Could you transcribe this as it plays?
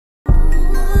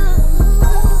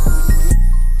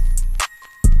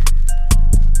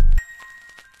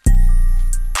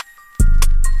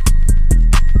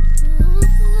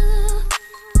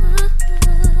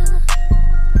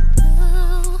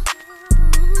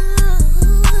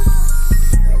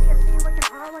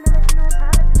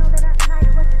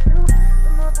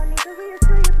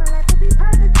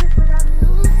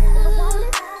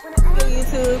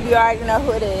You already know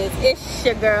who it is. It's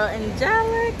your girl,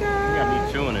 Angelica. You got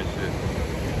me chewing and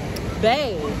shit.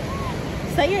 Babe,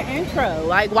 say your intro.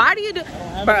 Like, why do you do...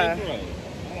 Bruh,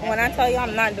 when I tell you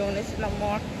I'm not doing this no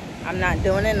more, I'm not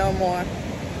doing it no more.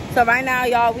 So right now,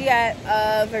 y'all, we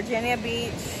at Virginia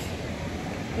Beach.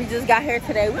 We just got here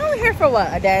today. We only here for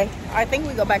what, a day? I think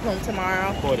we go back home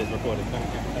tomorrow. Record it.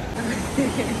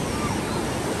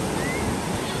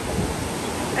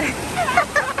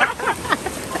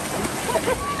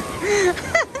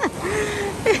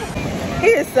 He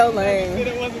is so lame.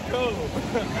 It wasn't cold.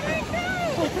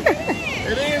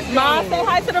 It is cold. Mom, say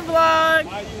hi to the vlog.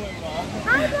 Why you went, Mom?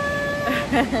 Hi,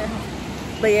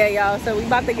 Mom. But yeah, y'all, so we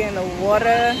about to get in the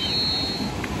water.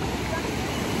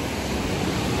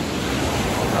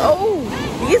 Oh,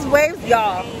 these waves,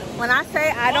 y'all. When I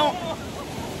say I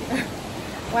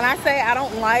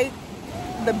don't like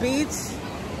the beach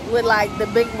with like the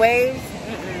big waves,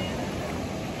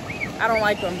 I don't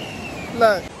like them.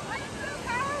 Look.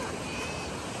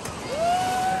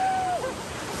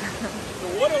 The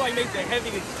water like makes it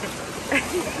heavy to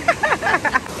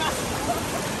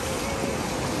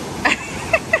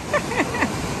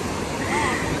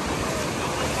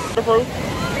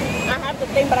I have the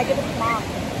thing, but I give it to Mom.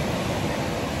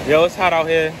 Yo, it's hot out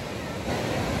here.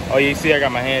 Oh, you see I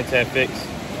got my hand tab fixed.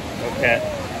 Okay.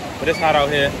 But it's hot out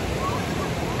here.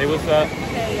 Hey, what's up?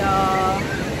 Hey, y'all.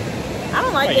 I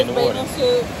don't like this bathing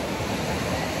shit.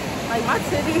 Like, my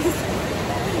titties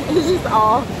is just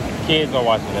off. Kids are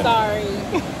watching this. Sorry.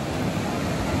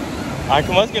 Alright,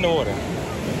 come on, let's get in the water.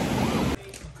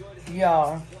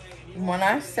 Y'all, when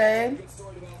I said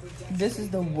this is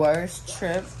the worst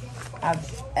trip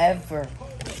I've ever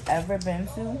been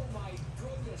to,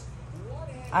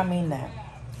 I mean that.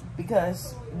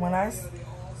 Because when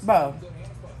bro,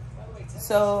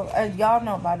 so as y'all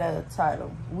know by the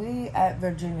title, we at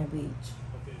Virginia Beach.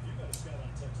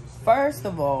 First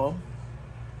of all,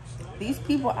 these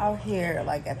people out here,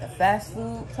 like at the fast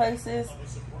food places,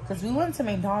 because we went to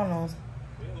McDonald's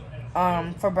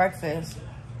for breakfast.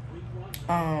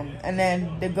 And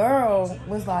then the girl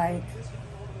was like,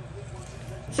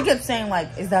 she kept saying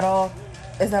like, is that all?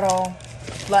 Is that all?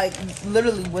 Like,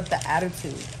 literally with the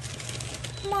attitude.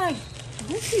 I'm like,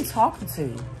 who's she talking to?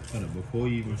 Hold up, before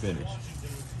you even finish.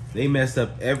 They messed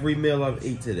up every meal I've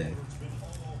ate today.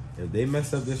 If they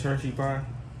mess up this Hershey pie,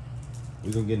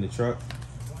 we're gonna get in the truck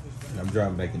and I'm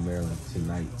driving back to Maryland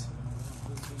tonight.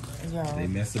 Yo. They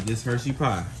messed up this Hershey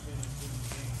pie.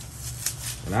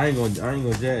 And I ain't gonna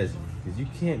judge you, because you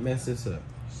can't mess this up.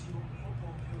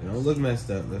 It don't look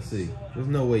messed up. Let's see. There's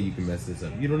no way you can mess this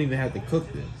up. You don't even have to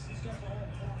cook this.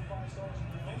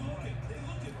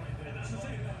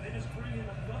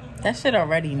 That shit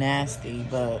already nasty,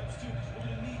 but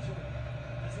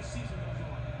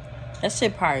that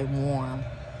shit probably warm.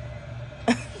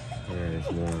 Yeah,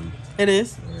 it's warm. It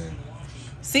is? Yeah.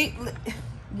 See,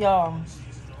 y'all,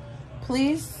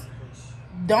 please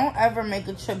don't ever make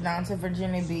a trip down to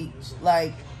Virginia Beach.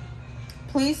 Like,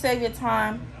 please save your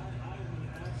time.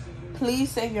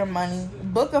 Please save your money.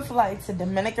 Book a flight to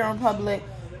Dominican Republic,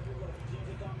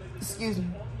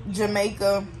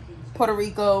 Jamaica, Puerto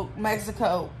Rico,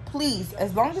 Mexico. Please,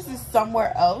 as long as it's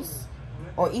somewhere else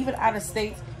or even out of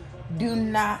state, do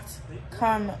not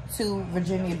come to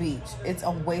Virginia Beach. It's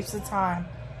a waste of time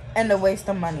and a waste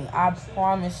of money. I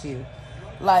promise you.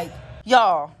 Like,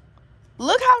 y'all,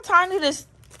 look how tiny this,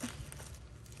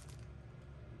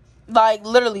 like,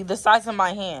 literally the size of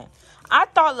my hand. I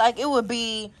thought like it would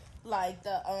be like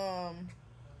the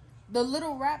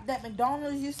little wrap that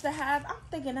McDonald's used to have. I'm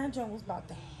thinking that joint was about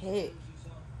to hit.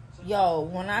 Yo,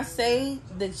 when I say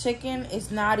the chicken is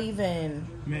not even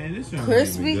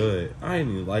crispy, good. I ain't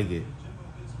even like it.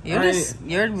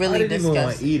 You're really disgusting.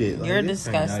 Want to eat it. Like, you're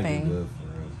disgusting. Good,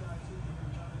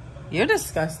 you're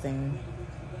disgusting.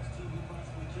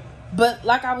 But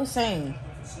like I was saying,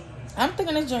 I'm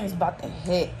thinking this joint is about to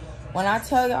hit. When I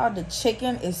tell y'all the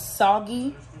chicken is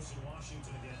soggy,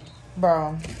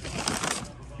 bro.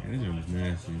 This joint is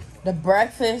nasty. The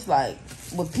breakfast, like,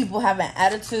 with people having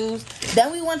attitudes.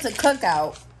 Then we went to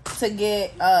Cookout to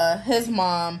get his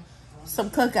mom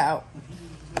some cookout.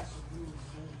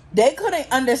 They couldn't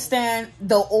understand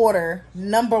the order,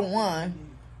 number one.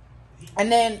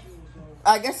 And then,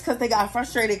 I guess because they got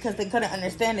frustrated because they couldn't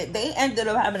understand it, they ended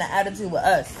up having an attitude with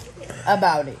us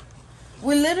about it.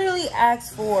 We literally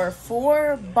asked for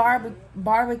 4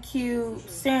 barbecue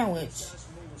sandwich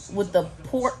with the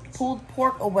pulled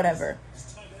pork or whatever.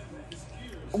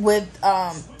 With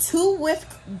 2 with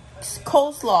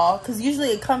coleslaw, because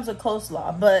usually it comes with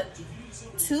coleslaw, but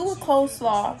 2 with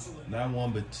coleslaw. Not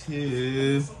 1, but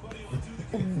 2.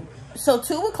 So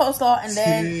 2 with coleslaw, and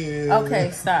then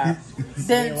okay, stop.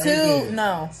 Then 2,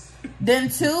 no. Then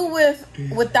 2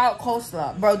 without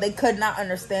coleslaw, bro. They could not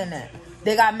understand that.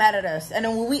 They got mad at us, and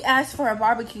then when we asked for a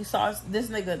barbecue sauce, this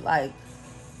nigga like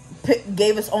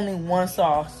gave us only 1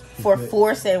 sauce for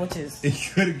 4 sandwiches. He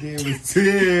could have gave us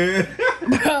 10.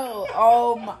 Bro,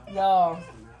 oh my, y'all.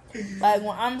 Like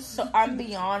when I'm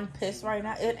beyond pissed right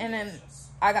now, and then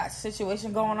I got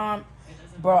situation going on,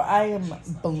 bro. I am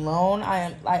blown. I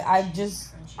am like I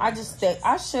just stayed.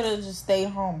 I should have just stayed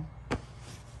home.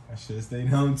 I should have stayed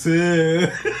home too.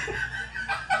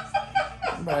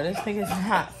 Bro, this thing is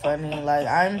not funny. Like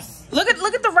look at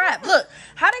the wrap. Look,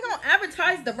 how they gonna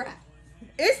advertise the wrap?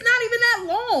 It's not even that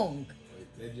long.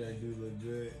 That joint do look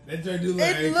good. That joint do look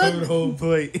like it covered the whole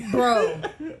plate. Bro,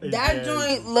 that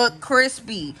joint look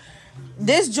crispy.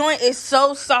 This joint is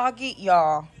so soggy,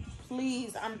 y'all.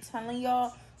 Please, I'm telling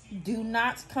y'all, do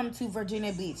not come to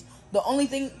Virginia Beach. The only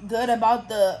thing good about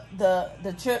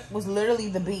the trip was literally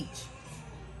the beach.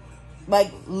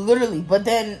 Like, literally. But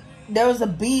then there was a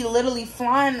bee literally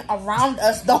flying around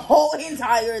us the whole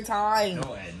entire time.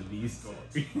 Don't add the bee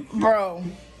story. Bro.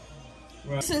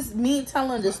 This is me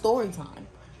telling the story time.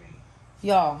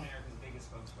 Y'all.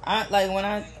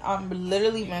 I'm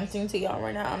literally venting to y'all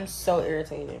right now. I'm so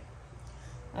irritated.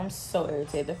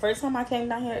 The first time I came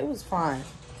down here, it was fine.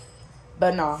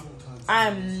 But no. I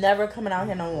am never coming out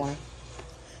here no more.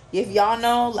 If y'all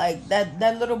know, like,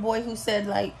 that little boy who said,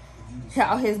 like,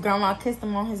 how his grandma kissed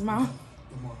him on his mouth.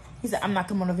 He said, I'm not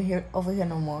coming over here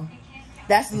no more.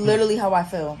 That's literally how I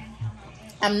feel.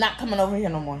 I'm not coming over here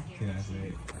no more. Can I say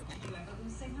it?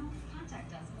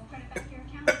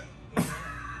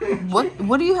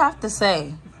 What do you have to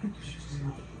say?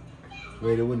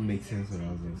 Wait, it wouldn't make sense what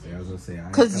I was gonna say. I was gonna say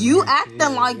Cause you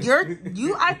acting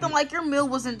like your meal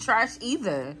wasn't trash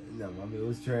either. No, my meal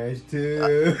was trash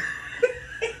too.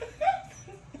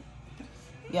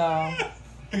 Yo,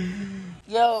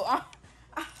 I'm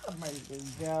ready to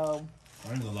go.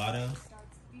 I ain't gonna lie though.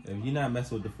 If you're not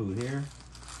messing with the food here,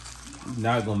 you're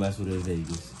not gonna mess with it in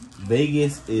Vegas.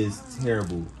 Vegas is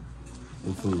terrible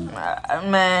with food.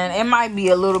 Man, it might be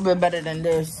a little bit better than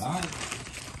this.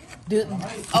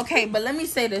 Okay, but let me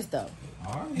say this though.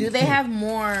 Do they have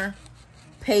more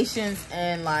patience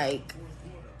and like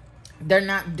they're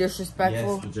not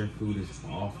disrespectful? Yes, but their food is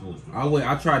awful.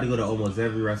 I tried to go to almost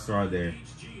every restaurant there.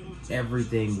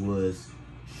 Everything was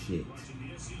shit.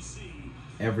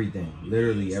 Everything.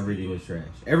 Literally everything was trash.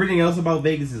 Everything else about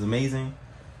Vegas is amazing.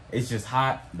 It's just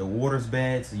hot. The water's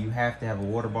bad, so you have to have a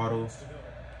water bottle.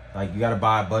 Like, you gotta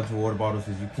buy a bunch of water bottles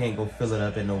because you can't go fill it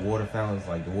up in no water fountains.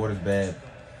 Like, the water's bad.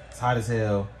 It's hot as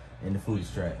hell, and the food is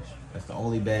trash. That's the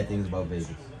only bad things about Vegas.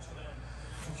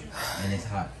 And it's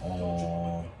hot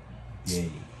all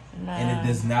day. Nah. And it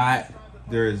does not,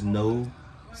 there is no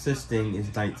such thing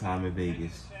as nighttime in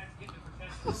Vegas.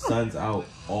 The sun's out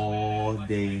all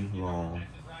day long.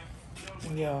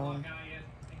 Yo.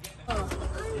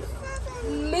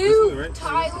 Luke,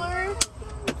 Tyler,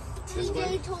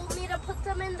 TJ told me to put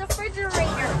them in the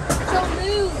refrigerator. So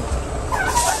move.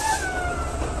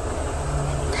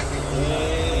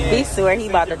 He swear he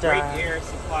about to drive. Air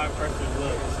supply pressure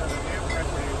look. So the air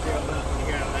pressure is built up.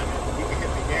 You can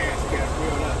hit the gas. You gotta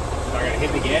build up. So I gotta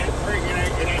hit the gas.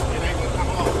 It ain't gonna come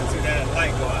off until that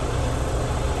light go out.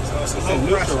 So it's a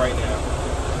low pressure right now.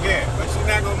 Yeah, but you're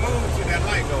not gonna move until that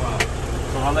light go out.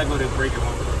 So I'll let go to break it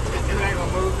off. It ain't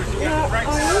gonna move because you got the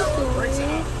brakes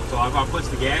out. So if I push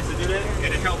the gas to do that,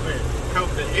 it'll help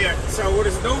the air. So what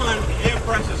it's doing, the air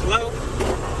pressure's low.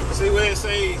 See where it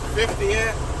says 50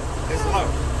 at? It's low.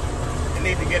 It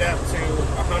need to get up to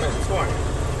 120.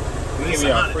 We're giving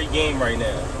y'all a free game right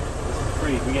now. This is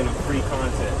free. We're getting free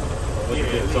content.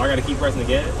 So I gotta keep pressing the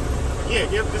gas? Yeah,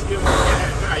 just give it a little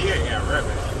gas. Nah, you ain't got rev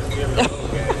it. Just give it a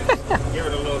little gas. Give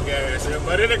it a little gas.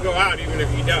 But it'll go out even if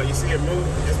you don't. You see it move,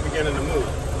 it's beginning to move.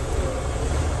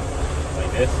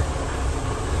 Like this.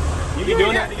 You be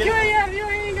doing that to get it? You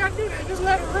ain't got to do that. Just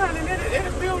let it run and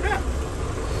it'll build up.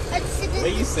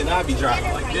 When you sit, I'll be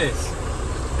driving like this.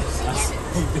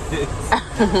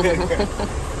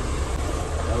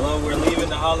 Hello, we're leaving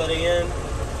the Holiday Inn.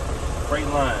 Freight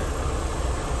line.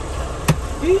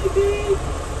 Beep, beep.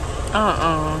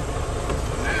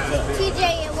 TJ,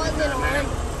 it wasn't on.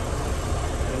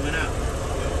 It went out.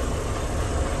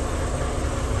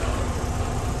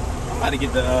 I'm about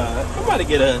to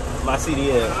get my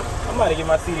CDL. I'm about to get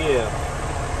my CDL.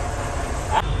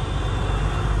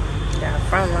 Yeah,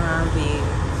 front line view.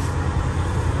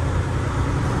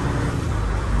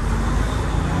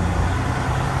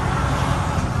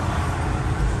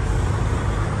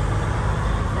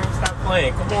 Stop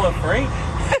playing. Come on, Frank.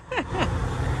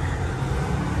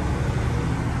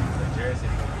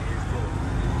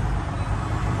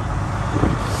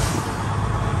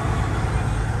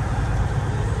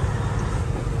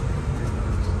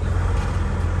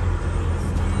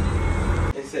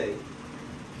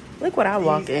 Look what I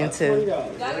walk into.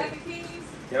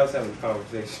 Y'all was having a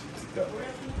conversation.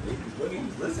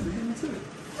 Listen to me too.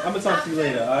 I'm gonna talk to you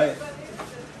later, alright?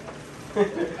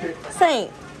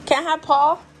 Saint, can I have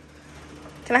Paul?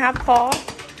 Can I have Paul?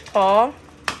 Paul?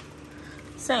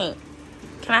 Saint,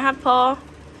 can I have Paul?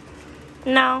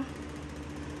 No.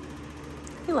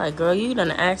 He like, girl, you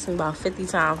done asked me about 50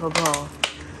 times for Paul.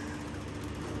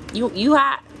 You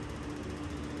hot?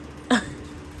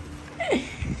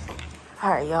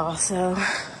 Alright, y'all, so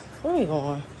where we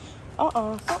going?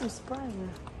 Something's spraying.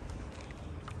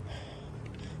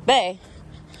 Bae.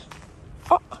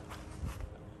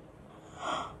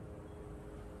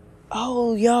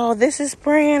 Oh, y'all, this is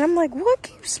spraying. I'm like, what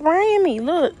keeps spraying me?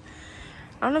 Look.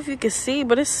 I don't know if you can see,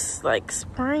 but it's like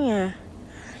spraying.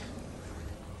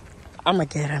 I'm gonna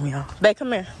get him, y'all. Bae,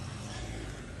 come here.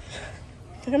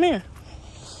 Come here.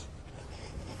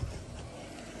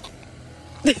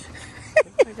 What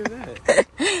the heck is that?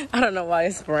 I don't know why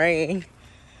it's spraying.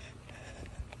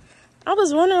 I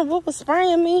was wondering what was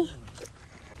spraying me.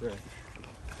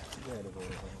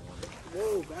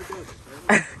 Whoa, back up.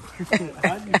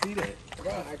 How did you see that?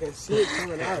 Bro, I can see it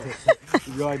coming out.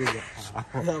 You go ahead and do it.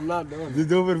 I'm not doing it. Just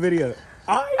do it for the video.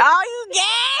 Oh, you gay?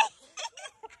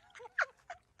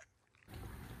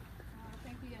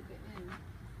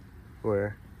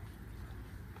 Where?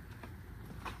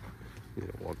 You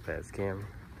don't walk past camera.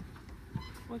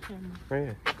 What camera? Right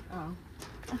here. Oh.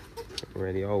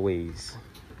 Ready always.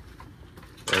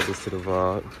 Add this to the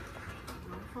vlog.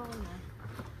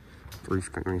 3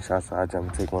 screenshots. So I jump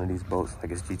and take one of these boats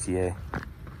like it's GTA.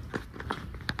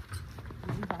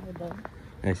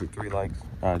 Actually, 3 likes.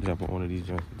 I'll jump on one of these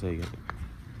jumps and take it.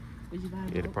 Did you buy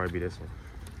Yeah, it'll probably be this one.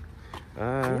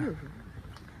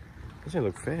 This should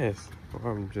look fast.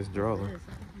 Or I'm just drawing.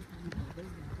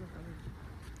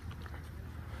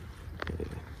 Yeah.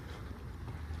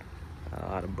 A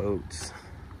lot of boats.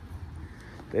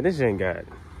 Then this thing got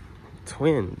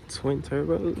twin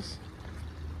turbos.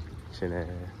 Shouldn't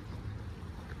have.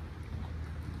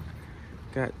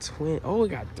 Got twin. Oh, it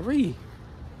got 3.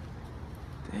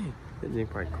 Dang, that thing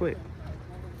probably quick.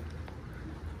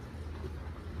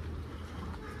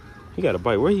 He got a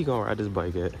bike. Where he gonna ride this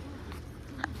bike at?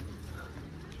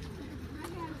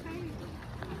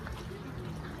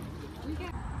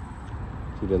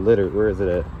 She done littered. Where is it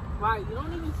at? Right, you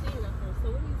don't even see nothing.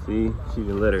 So what are you See, she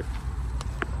done littered.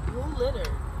 Who littered?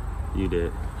 You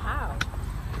did. How?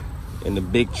 In the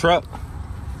big truck.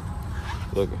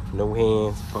 Look, no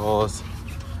hands. Pause.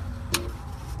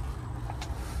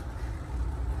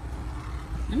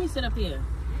 Let me sit up here.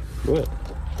 What?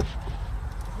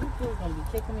 Who's gonna be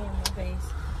kicking me in my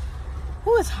face?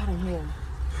 Who is hot in here?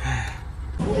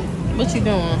 What you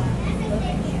doing?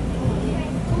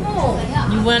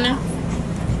 You winning?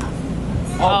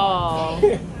 Oh.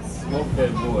 Smoke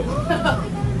that boy.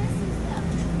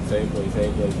 Same place.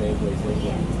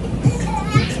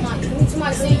 To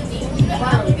my safety.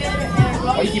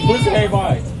 Oh, you keep pushing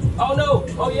everybody. Oh no.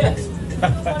 Oh yes.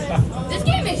 This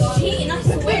game is cheating, I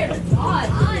swear to God.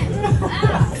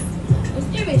 This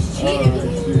game is cheating.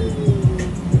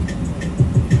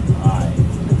 Alright.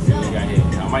 See what we got here.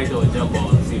 I might throw a jump ball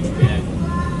and see if we can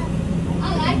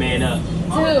man up. Dude.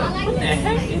 What the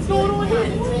heck is going on here?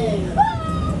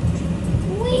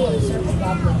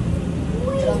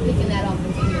 I'm picking that up.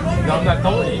 No, I'm not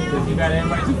throwing it because you got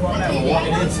everybody too far back. I'm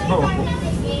walking into it.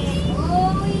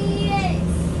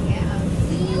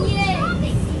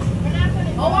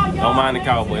 Oh, yes. Don't mind the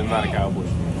cowboy. It's not a cowboy.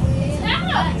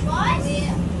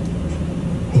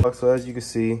 So as you can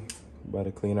see, about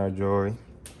to clean our jewelry.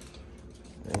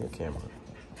 And your camera.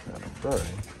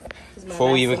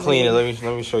 Before we even clean it, let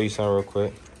me show you something real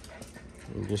quick.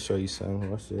 Let me just show you something.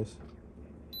 Watch this.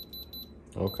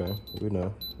 Okay, we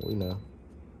know.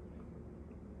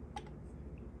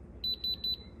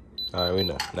 All right, we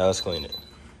know. Now let's clean it.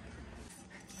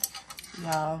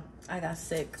 Y'all, I got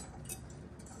sick.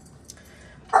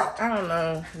 I don't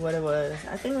know what it was.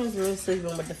 I think I was really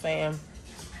sleeping with the fam.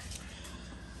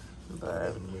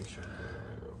 But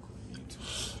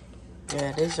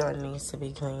yeah, this joint needs to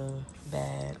be clean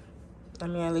bad. I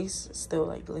mean, at least it's still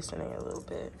like glistening a little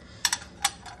bit.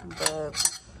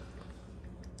 But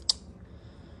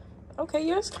okay,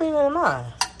 yours cleaner than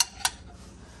mine.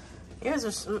 Yours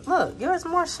is, look, yours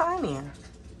more shinier.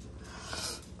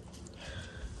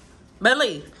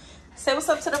 Billy, say what's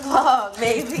up to the vlog,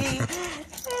 baby. Hey,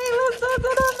 what's up to the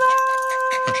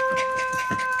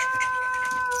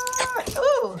vlog?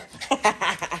 Ooh.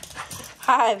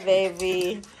 Hi,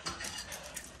 baby.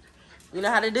 You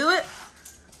know how to do it?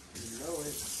 You know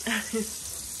it.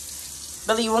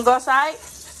 Billy, you wanna go outside?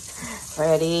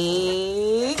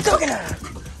 Ready, go get her.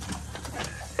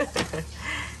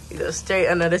 You go straight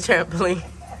under the trampoline.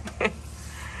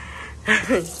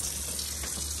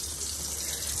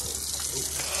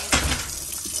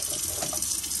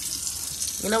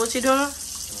 You know what you're doing?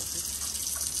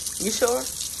 You sure?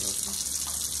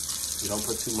 You don't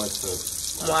put too much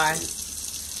of. Why?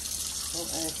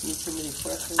 Don't ask me too many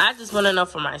questions. I just want to know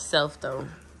for myself, though.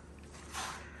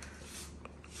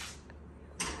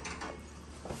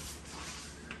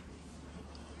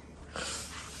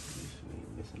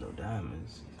 Missing no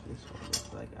diamonds. This one looks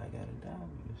like I got a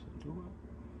diamond. Missing two.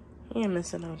 You ain't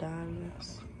missing no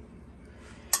diamonds.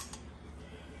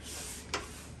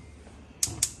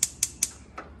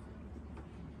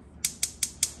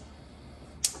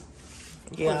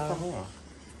 Yeah.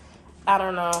 I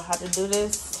don't know how to do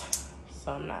this,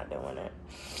 so I'm not doing it.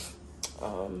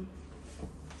 I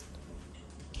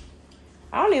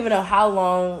don't even know how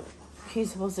long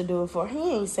he's supposed to do it for. He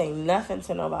ain't saying nothing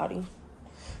to nobody.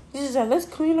 He's just like, let's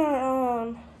clean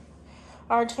our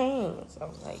chains. I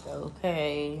was like,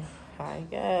 okay, I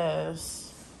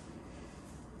guess.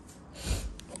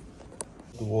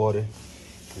 The water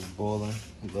is boiling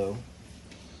low.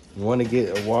 You want to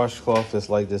get a washcloth that's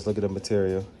like this. Look at the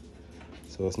material.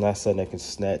 So it's not something that can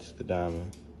snatch the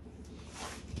diamond.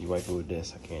 You wipe it with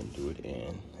this. I can't do it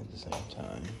in at the same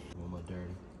time. A little more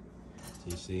dirty. So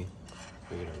you see,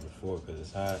 figured out before because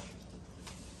it's hot.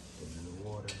 Put it in the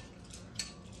water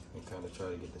and kind of try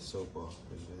to get the soap off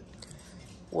a bit.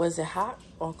 Was it hot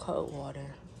or cold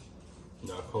water?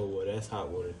 No, cold water. That's hot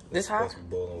water. This hot? That's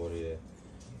boiling water, yeah.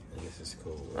 And this is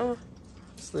cold water.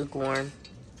 It's lukewarm.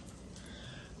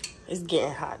 It's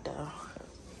getting hot though.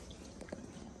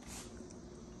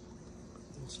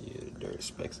 See, the dirt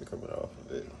specks are coming off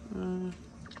of it.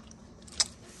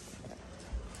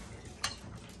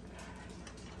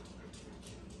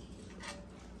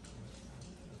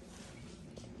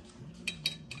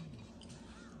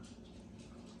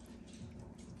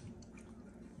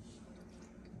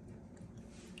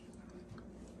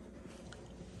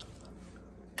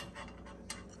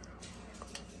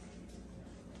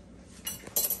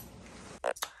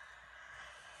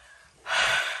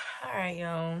 All right,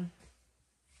 y'all.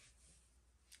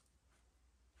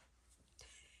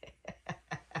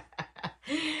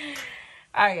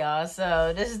 All right, y'all.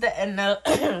 So this is the end of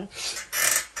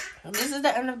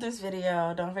this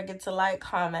video. Don't forget to like,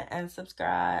 comment, and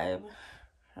subscribe.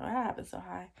 What happened so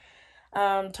high?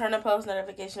 Turn the post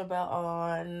notification bell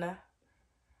on.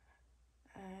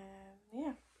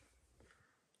 Yeah.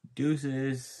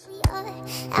 Deuces.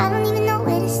 I don't even know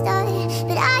where to start,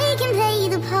 but I